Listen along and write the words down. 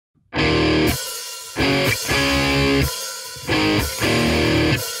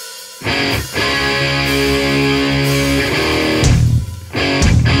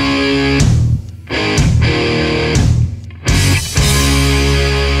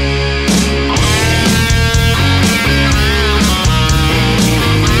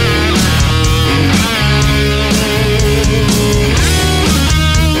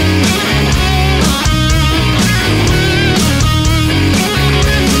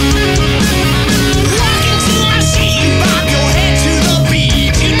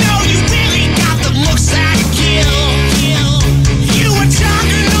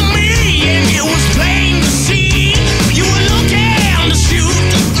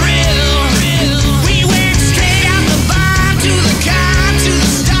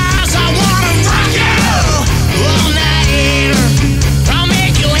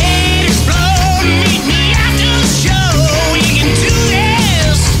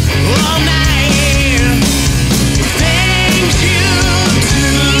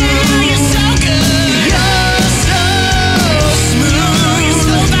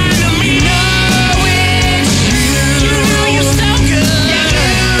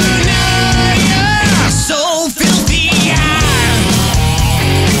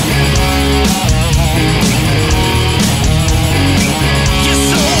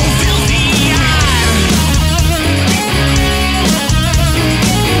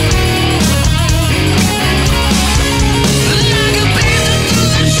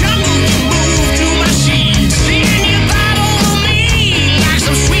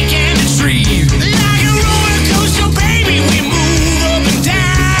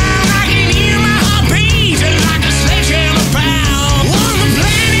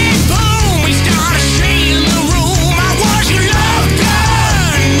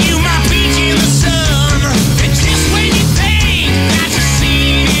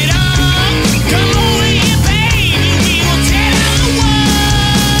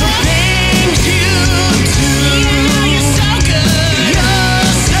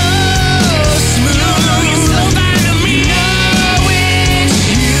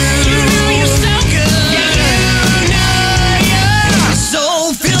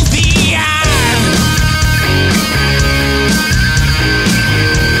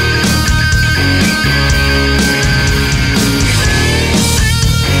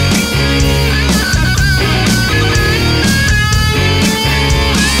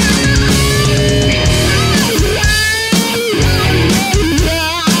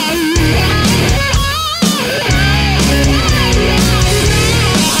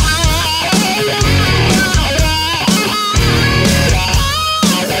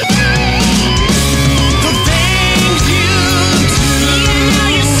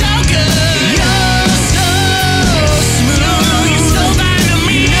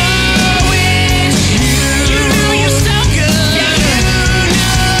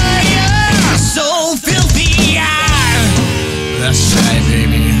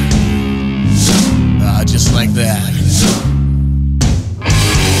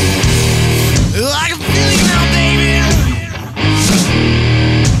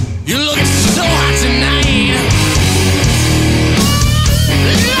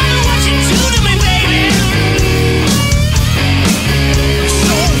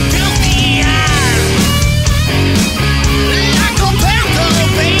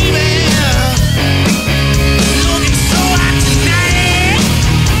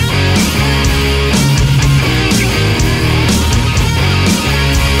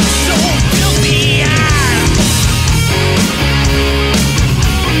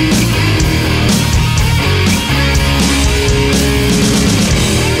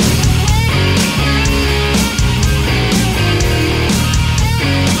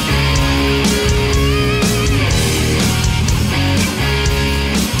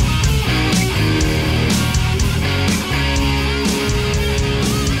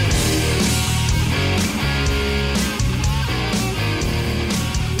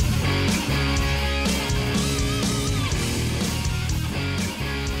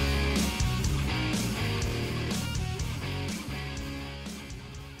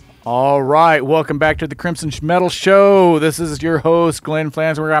All right, welcome back to the Crimson Metal Show. This is your host, Glenn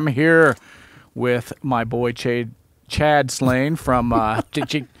Flansburgh. I'm here with my boy Chad Slane from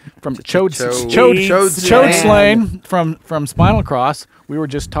Chode Slane from Spinal Cross. We were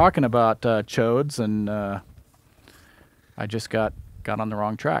just talking about chodes, and I just got on the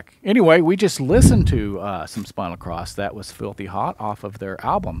wrong track. Anyway, we just listened to some Spinal Cross. That was Filthy Hot off of their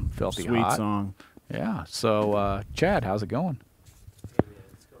album, Filthy Hot. Sweet song. Yeah. So, Chad, how's it going?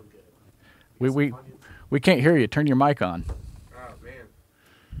 We can't hear you. Turn your mic on. Oh man,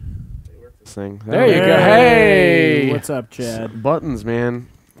 this thing. There you go. Hey, what's up, Chad? Buttons, man.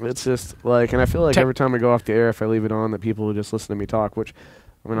 It's just like, and I feel like every time I go off the air, if I leave it on, that people will just listen to me talk, which,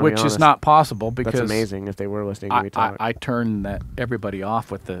 I mean, I'll be honest, is not possible because that's amazing if they were listening to me talk. I turn everybody off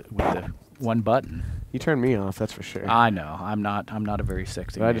with the one button. You turn me off, that's for sure. I know. I'm not a very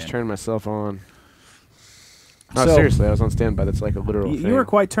sexy But man. I just turned myself on. No, So- seriously, I was on standby. That's like a literal thing. You were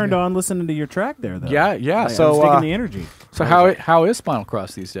quite turned on listening to your track there, though. Yeah. I was So digging the energy. so how is Spinal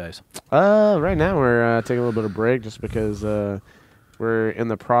Cross these days? Right now we're taking a little bit of break just because we're in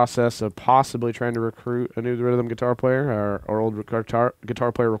the process of possibly trying to recruit a new rhythm guitar player. Our old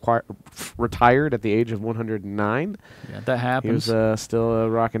guitar player retired at the age of 109. Yeah, that happens. He was still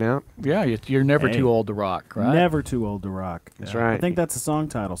rocking out. Yeah, you're never Hey. too old to rock, right? Never too old to rock. That's right. I think that's a song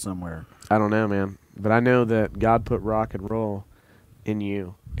title somewhere. I don't know, man. But I know that God put rock and roll in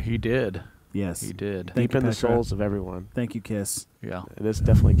you. He did. Yes. He did. Thank Deep you, in the Petra. souls of everyone. Thank you, Kiss. Yeah. It is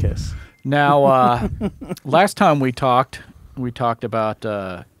definitely Kiss. Now, last time we talked about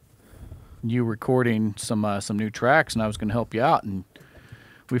you recording some new tracks, and I was going to help you out, and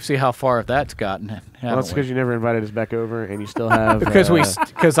we see how far that's gotten. Well, haven't that's we? because you never invited us back over, and you still have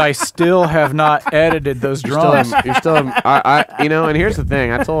because I still have not edited those drums. You still have, you know. And here's the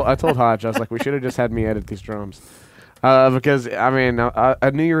thing: I told Hodge, I was like, we should have just had me edit these drums, because I mean, I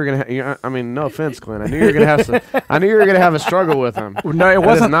knew you were gonna. I mean, no offense, Clint. I knew you were gonna have some. I knew you were gonna have a struggle with them. No, it That is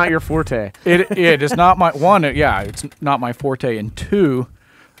wasn't. not your forte. It is not my one. Yeah, it's not my forte. And two,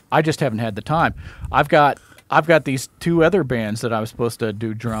 I just haven't had the time. I've got these two other bands that I was supposed to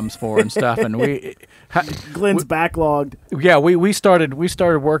do drums for and stuff, and Glenn's backlogged we started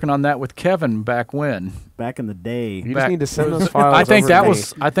working on that with Kevin back when. back in the day. You just Back- need to send those files. I think over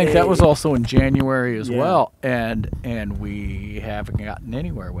that to was me. also in January as Yeah. well, and we haven't gotten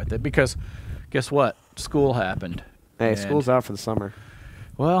anywhere with it because guess what? School happened. Hey, And- school's out for the summer.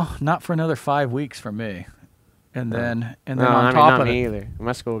 Well, not for another 5 weeks for me, and then No, on I mean, top not of me it, either.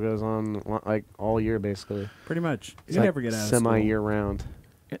 My school goes on like all year basically. Pretty much. It's You like never get out of school. semi-year round.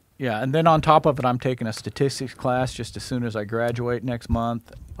 yeah, and then on top of it, I'm taking a statistics class just as soon as I graduate next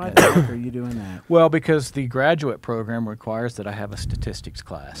month. Why the heck are you doing that? Well, because the graduate program requires that I have a statistics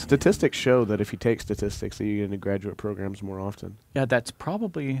class. Statistics show that if you take statistics, that you get into graduate programs more often. Yeah, that's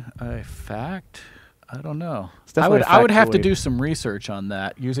probably a fact. I don't know. It's definitely a I would have to factoid. do some research on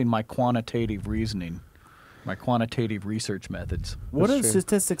that using my quantitative reasoning, my quantitative research methods. What That's does true.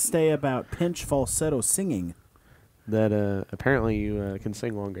 statistics say about pinch falsetto singing? That apparently you can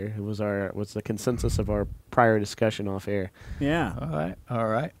sing longer. It was the consensus of our prior discussion off air. Yeah. All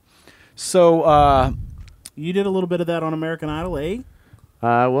right. So, You did a little bit of that on American Idol, eh?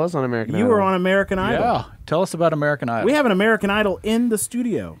 I was on American You Idol. were on American Idol. yeah, tell us about American Idol. We have an American Idol in the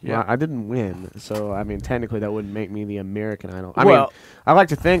studio. Yeah. Well, I didn't win, so I mean, technically that wouldn't make me the American Idol. I Well- mean, I like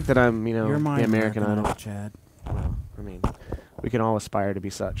to think that I'm, You're my the American Idol. Chad. Well, I mean, we can all aspire to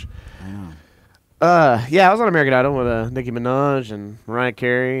be such. I know. Yeah, I was on American Idol with Nicki Minaj and Mariah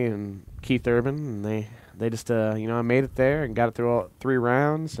Carey and Keith Urban, and they just I made it there and got it through all 3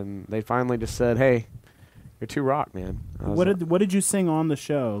 rounds, and they finally just said, "Hey, you're too rock, man." I was What did you sing on the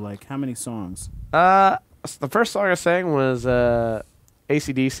show? Like how many songs? the first song I sang was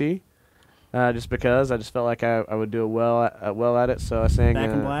AC/DC, just because I just felt like I would do well at it, so I sang Back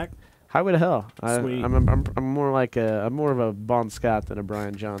in Black. Highway to Hell. Sweet. I'm more like I'm more of a Bon Scott than a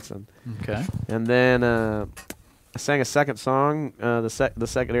Brian Johnson. Okay. And then I sang a second song during the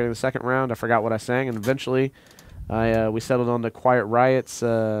second round. I forgot what I sang, and eventually we settled on the Quiet Riot's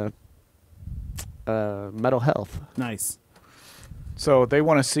Mental Health. Nice. So they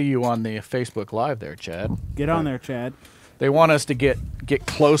want to see you on the Facebook Live there, Chad. Get on there, Chad. They want us to get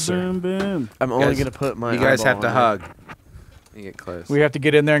closer. Boom, boom. I'm only Guys, gonna put my. You guys eyeball have to on hug. You get close. We have to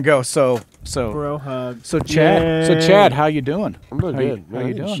get in there and go. So Bro hug. Chad. So Yay. Chad, how you doing? I'm doing How you- good. how Man, you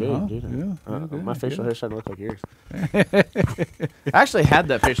I didn't doing, shave, huh? dude. Yeah, good, My facial good. hair starting to look like yours. I actually had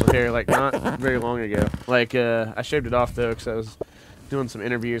that facial hair like not very long ago. Like I shaved it off though because I was doing some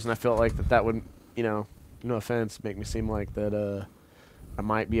interviews and I felt like that would, no offense, make me seem like that I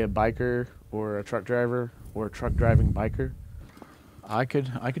might be a biker or a truck driver or a truck driving biker. I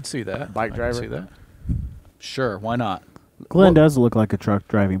could see that. Bike I could driver? see that. Sure, why not? Glenn does look like a truck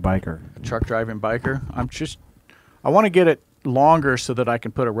driving biker. A truck driving biker. I want to get it longer so that I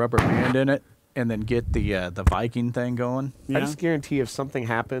can put a rubber band in it and then get the Viking thing going. Yeah. I just guarantee if something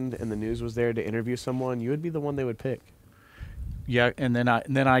happened and the news was there to interview someone, you would be the one they would pick. Yeah, and then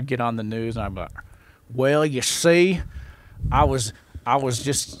I'd get on the news and I'm like, well, you see, I was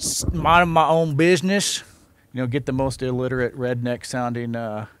just minding my own business. Get the most illiterate redneck sounding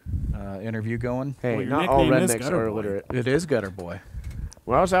interview going. Hey, Well, your not all nickname is rednecks Gutter are Boy. illiterate. It is Gutter Boy.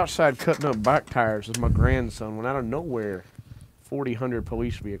 When I was outside cutting up bike tires with my grandson, when out of nowhere, 4,000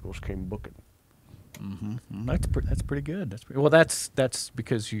 police vehicles came booking. That's pretty good. Well, that's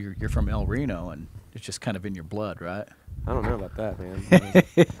because you're from El Reno and it's just kind of in your blood, right? I don't know about that,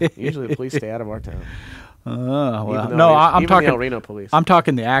 man. Usually the police stay out of our town. Oh well, Even though no, they- I'm even talking the El Reno police. I'm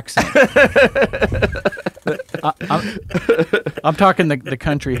talking the accent. I'm talking the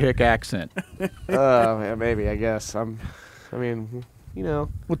country hick accent. Yeah, maybe, I guess. I mean, you know.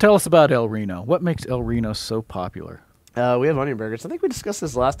 Well, tell us about El Reno. What makes El Reno so popular? We have onion burgers. I think we discussed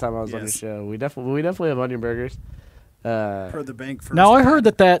this last time I was on your Yes. show. We definitely have onion burgers. Per the bank first. Now I heard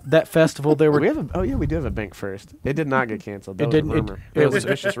that festival they were. we do have a bank first. It did not get canceled. That It was didn't- a rumor. it It was was- a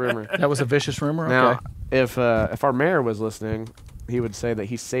vicious rumor. That was a vicious rumor. Now, Okay. if our mayor was listening, he would say that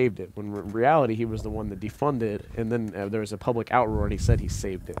he saved it. When in reality, he was the one that defunded it, and then there was a public outroar, and he said he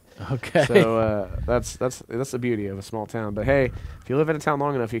saved it. Okay. So that's the beauty of a small town. But hey, if you live in a town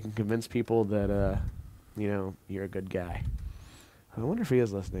long enough, you can convince people that you're a good guy. I wonder if he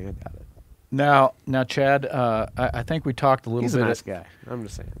is listening. I doubt it. Now, Chad, I think we talked a little He's bit. a nice guy. I'm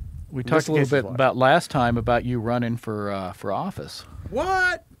just saying. We Just talked a in little case he's bit watching. about last time about you running for office.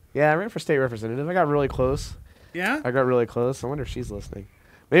 What? Yeah, I ran for state representative. I got really close. Yeah. I wonder if she's listening.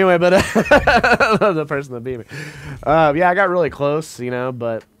 But anyway, the person that beat me. Yeah, I got really close,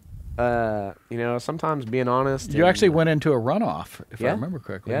 but sometimes being honest. You and- actually went into a runoff, if I Yeah. remember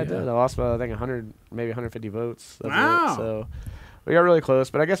correctly. Yeah, I did. I lost by, I think, 100, maybe 150 votes. That's Wow. it. So we got really close.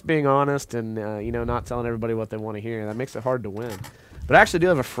 But I guess being honest and, not telling everybody what they want to hear, that makes it hard to win. But I actually do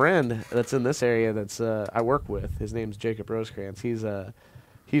have a friend that's in this area that's I work with. His name's Jacob Rosecrans.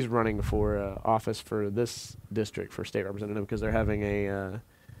 He's running for office for this district for state representative because they're having a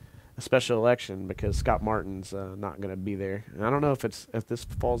special election because Scott Martin's not going to be there. And I don't know if this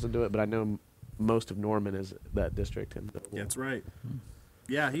falls into it, but I know most of Norman is that district. And That's right.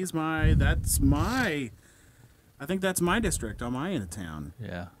 Yeah, I think that's my district on my end of town.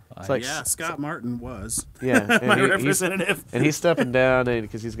 Yeah. It's like Yeah, Scott Martin was yeah, and my he's- representative. and he's stepping down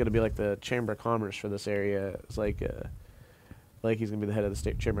because he's going to be like the Chamber of Commerce for this area. It's like he's going to be the head of the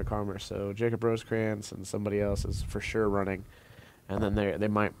state Chamber of Commerce. So Jacob Rosecrans and somebody else is for sure running, and then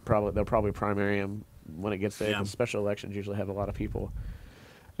they'll probably primary him when it gets there. Yeah. 'Cause special elections usually have a lot of people.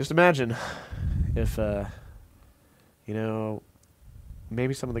 Just imagine if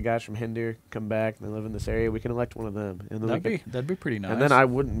maybe some of the guys from Hinder come back and they live in this area. We can elect one of them, and then That'd be pretty nice. and then I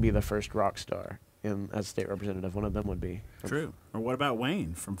wouldn't be the first rock star as state representative. One of them would be. True. Or what about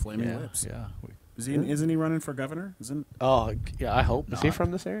Wayne from Flaming yeah, Lips? yeah. Isn't he running for governor? Oh, yeah. I hope Is not. he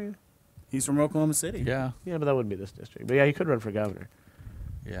from this area? He's from Oklahoma City. Yeah, Yeah, but that wouldn't be this district. But yeah, he could run for governor.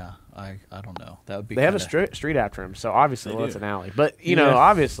 yeah. I don't know. That would be. They have a kinda- street after him, so obviously, They it's do. an alley. But Yeah.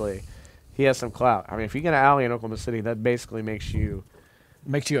 obviously, he has some clout. I mean, if you get an alley in Oklahoma City, that basically makes you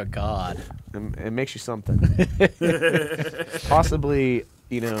makes you a god. it makes you something. Possibly,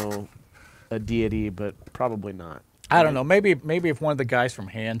 a deity, but probably not. I don't know. Maybe if one of the guys from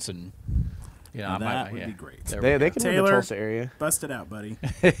Hanson, I That might. would Yeah. be great. There They we go. can live in the Taylor. Tulsa area. Bust it out, buddy.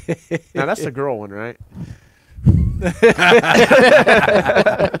 Now that's the girl one, right?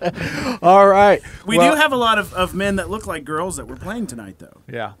 All right. We Well, do have a lot of men that look like girls that we're playing tonight, though.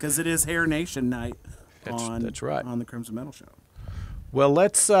 Yeah. Because it is Hair Nation night That's right. on the Crimson Metal Show. Well,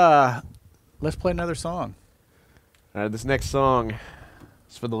 let's play another song. All right, this next song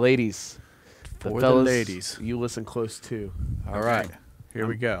is for the ladies. For the fellas, ladies. you listen close to. All right. Here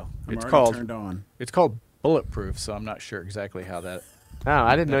we go. I'm It's already turned on. called Bulletproof, so I'm not sure exactly how that. Oh,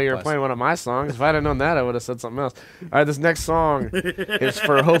 I didn't know you were Plus. playing one of my songs. If I'd have known that, I would have said something else. All right, this next song is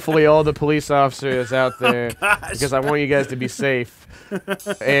for hopefully all the police officers out there, because I want you guys to be safe.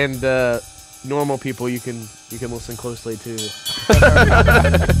 And normal people, you can listen closely to.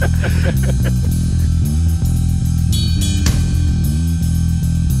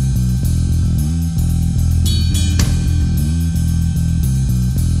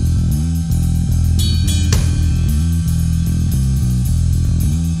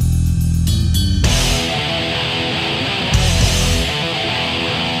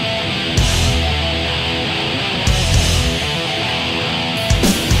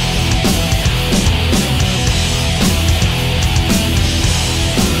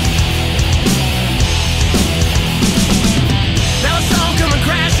 Bulletproof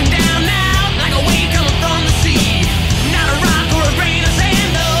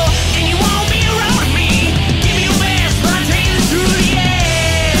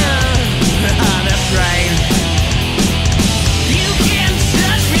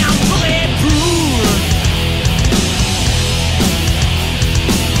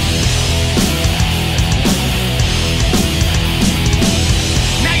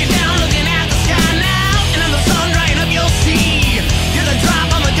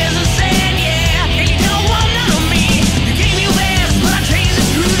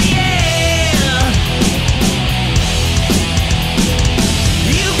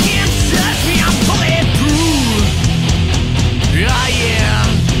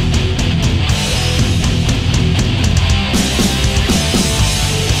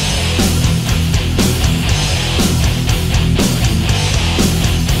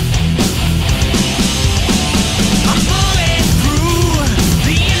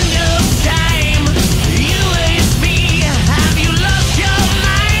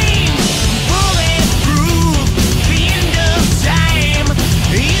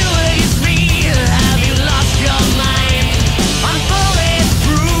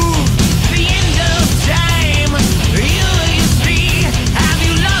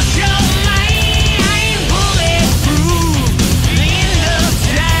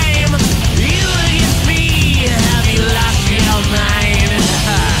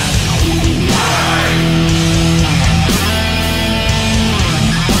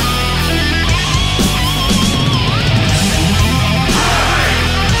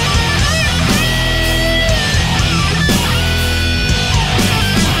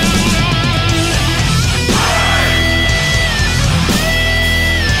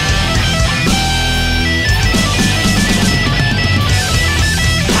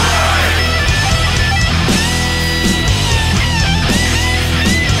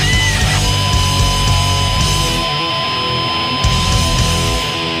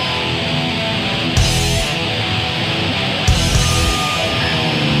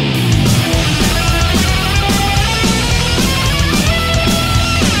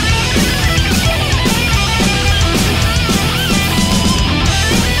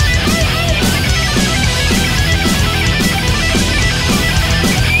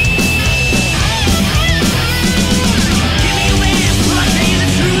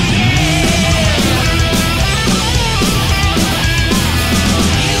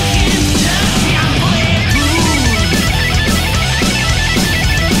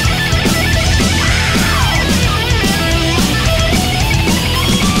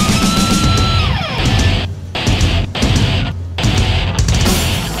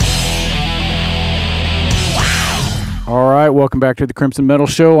All right, welcome back to the Crimson Metal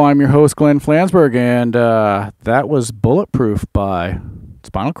Show. I'm your host, Glenn Flansburgh, and that was Bulletproof by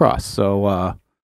Spinal Cross. So